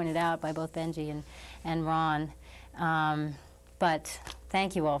 as is pointed out by both Benji and Ron. But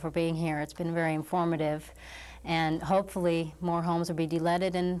thank you all for being here. It's been very informative. And hopefully more homes will be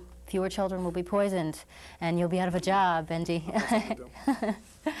de-leaded and fewer children will be poisoned. And you'll be out of a job, Benji.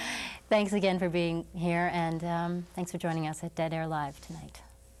 Thanks again for being here, and thanks for joining us at Dead Air Live tonight.